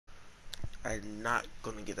I'm not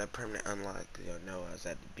gonna get that permanent unlock. You know, I was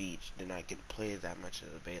at the beach, did not get to play that much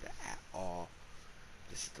of the beta at all.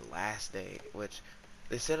 This is the last day, which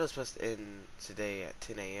they said it was supposed to end today at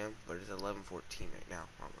 10 a.m., but it's 11:14 right now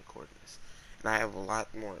while I'm recording this. And I have a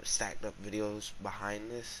lot more stacked up videos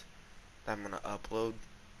behind this that I'm gonna upload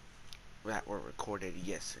that were recorded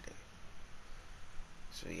yesterday.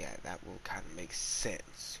 So yeah, that will kind of make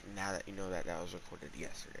sense now that you know that that was recorded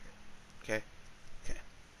yesterday. Okay? Okay.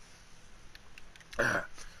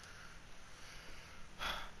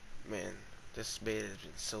 Man, this beta has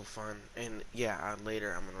been so fun. And yeah,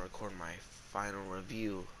 later I'm gonna record my final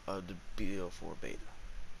review of the BO4 beta.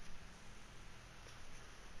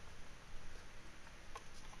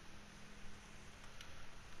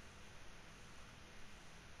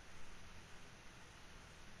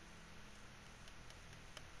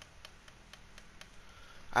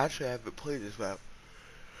 Actually, I haven't played this map.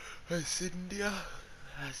 Ascendia?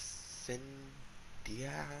 Ascendia?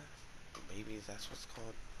 Maybe that's what's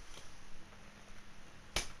called.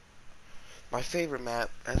 My favorite map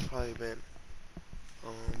has probably been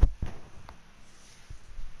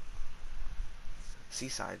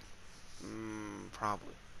Seaside.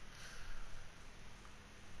 Probably.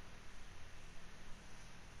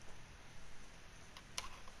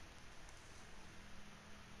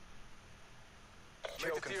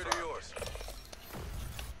 Make the theater yours.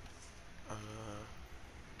 Uh,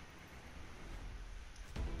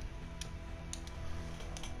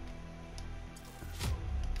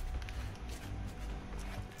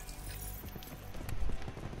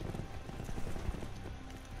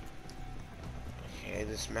 okay,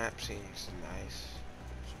 this map seems nice.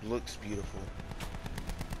 Looks beautiful.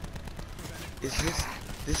 Is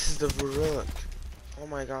this is the Varuk. Oh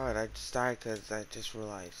my god, I just died because I just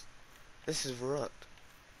realized. This is Varuk.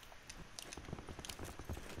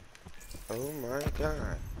 Oh my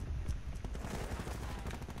god.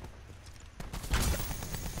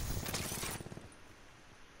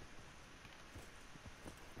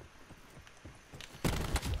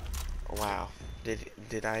 Wow.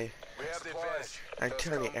 Did I? We have the advantage. I'm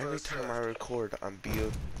telling you, every time I record on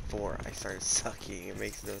BO4, I start sucking. It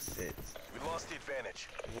makes no sense. We lost the advantage.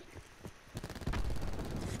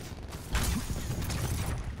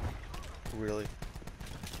 Really?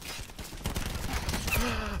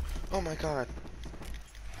 Oh my god.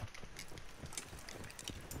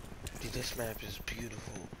 Dude, this map is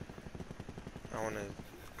beautiful. I want to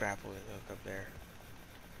grapple and hook up there.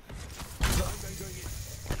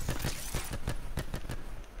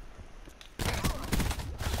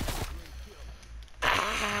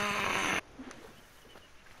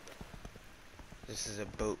 This is a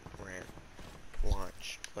boat ramp.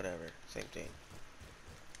 Launch. Whatever. Same thing.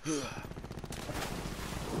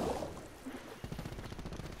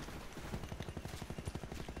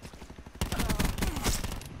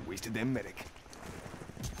 Wasted them medic.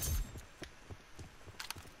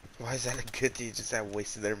 Why is that a good thing? Just that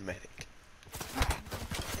wasted their medic.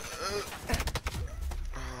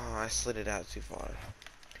 Oh, I slid it out too far.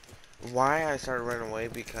 Why I started running away?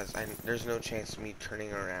 Because there's no chance of me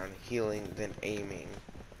turning around, healing, then aiming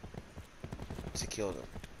to kill them.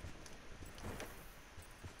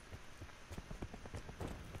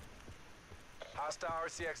 Hostile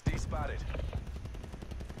RCXD spotted.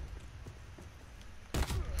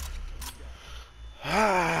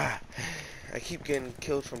 Ah! I keep getting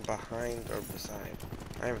killed from behind or beside.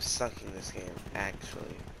 I am sucking this game,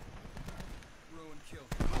 actually.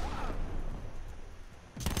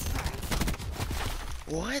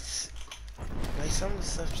 What? Like some of the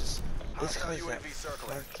stuff just... This Hostile guy's that UAV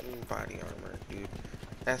circling. fucking body armor, dude.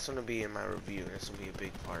 That's gonna be in my review. That's gonna be a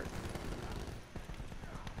big part.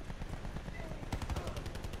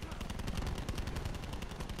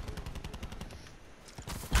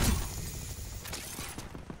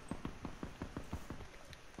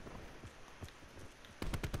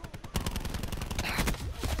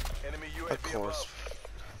 Enemy UAV Of course. above.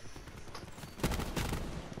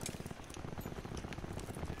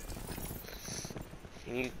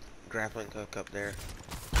 Can you grappling hook up there?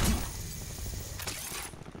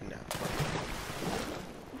 No.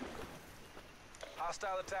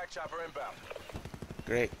 Hostile attack chopper inbound.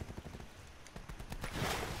 Great.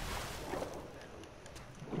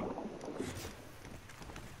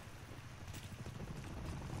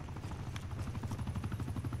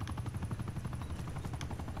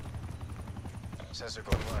 Sensor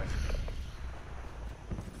going live.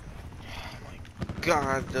 Oh my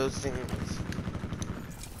god, those things.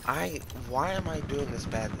 Why am I doing this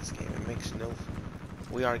bad in this game? It makes no...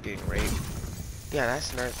 We are getting raped. Yeah,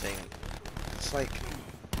 that's another thing. It's like...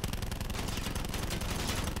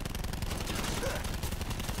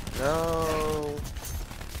 No.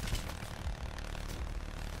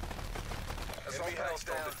 Enemy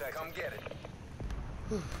hellstorm detected. Come get it.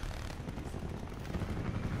 Whew.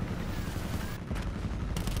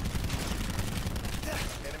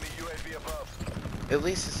 Enemy UAV above. At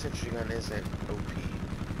least the sentry gun isn't OP.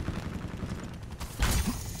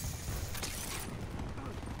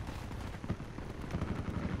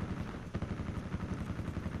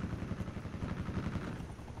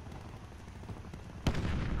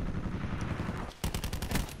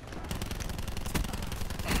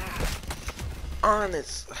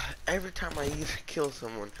 Honest, every time I either kill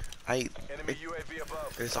someone, Enemy UAV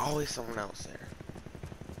above. there's always someone else there.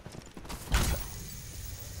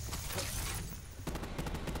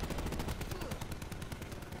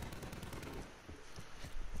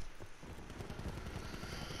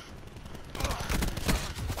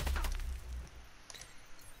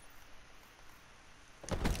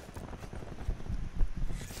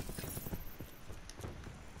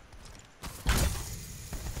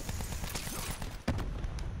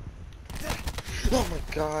 Oh my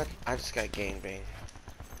god, I just got gangbanged.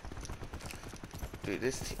 Dude,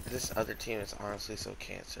 this other team is honestly so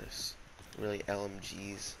cancerous. Really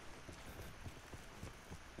LMGs.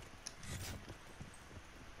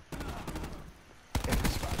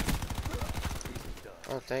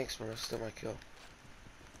 Oh, thanks, bro. Still my kill.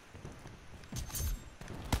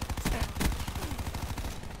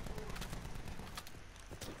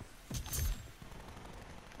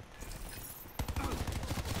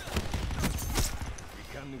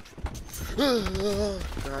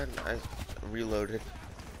 God, I reloaded.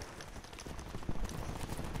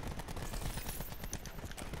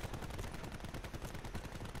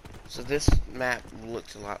 So this map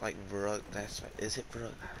looks a lot like Verug. That's right. Is it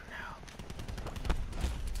Verug? I don't know.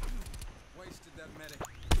 Wasted that medic.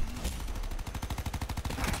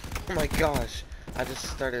 Oh my gosh! I just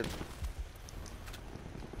started.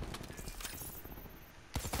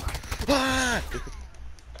 Ah!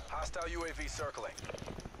 Hostile UAV circling.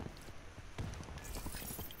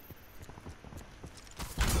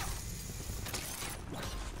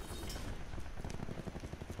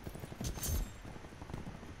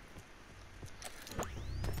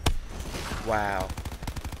 Wow.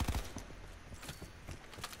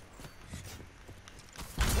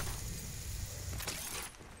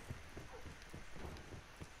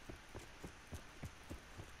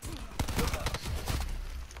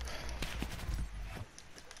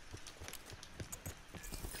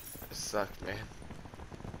 It sucked, man.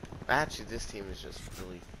 Actually, this team is just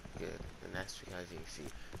really good, and that's because you can see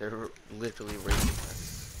they're literally raping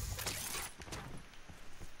us.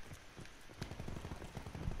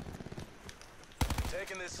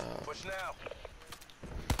 Taking this. Push now.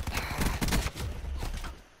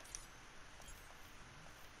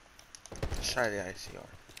 Let's try the ICR.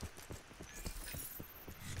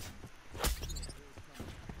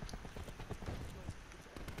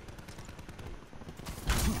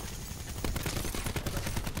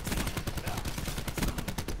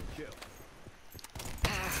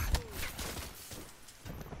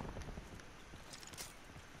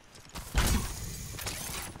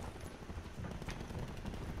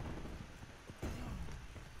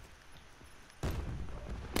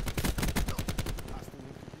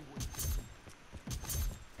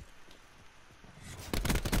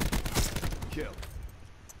 Kill.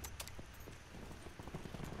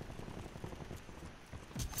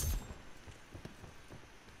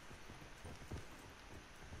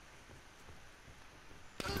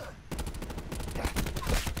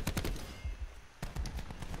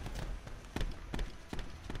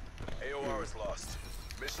 AOR is lost.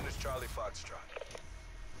 Mission is Charlie Foxtrot.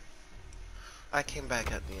 I came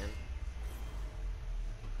back at the end.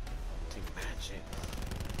 Do magic.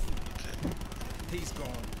 Okay. He's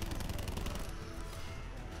gone.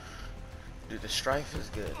 Dude, the Strife is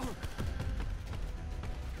good.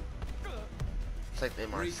 It's like the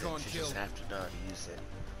MR6, you just have to know how to use it.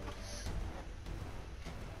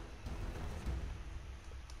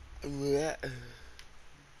 Yeah.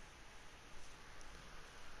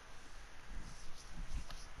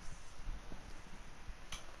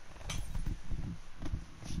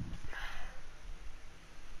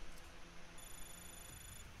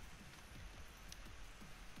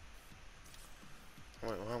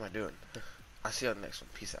 Wait, what am I doing? I'll see you on the next one.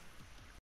 Peace out.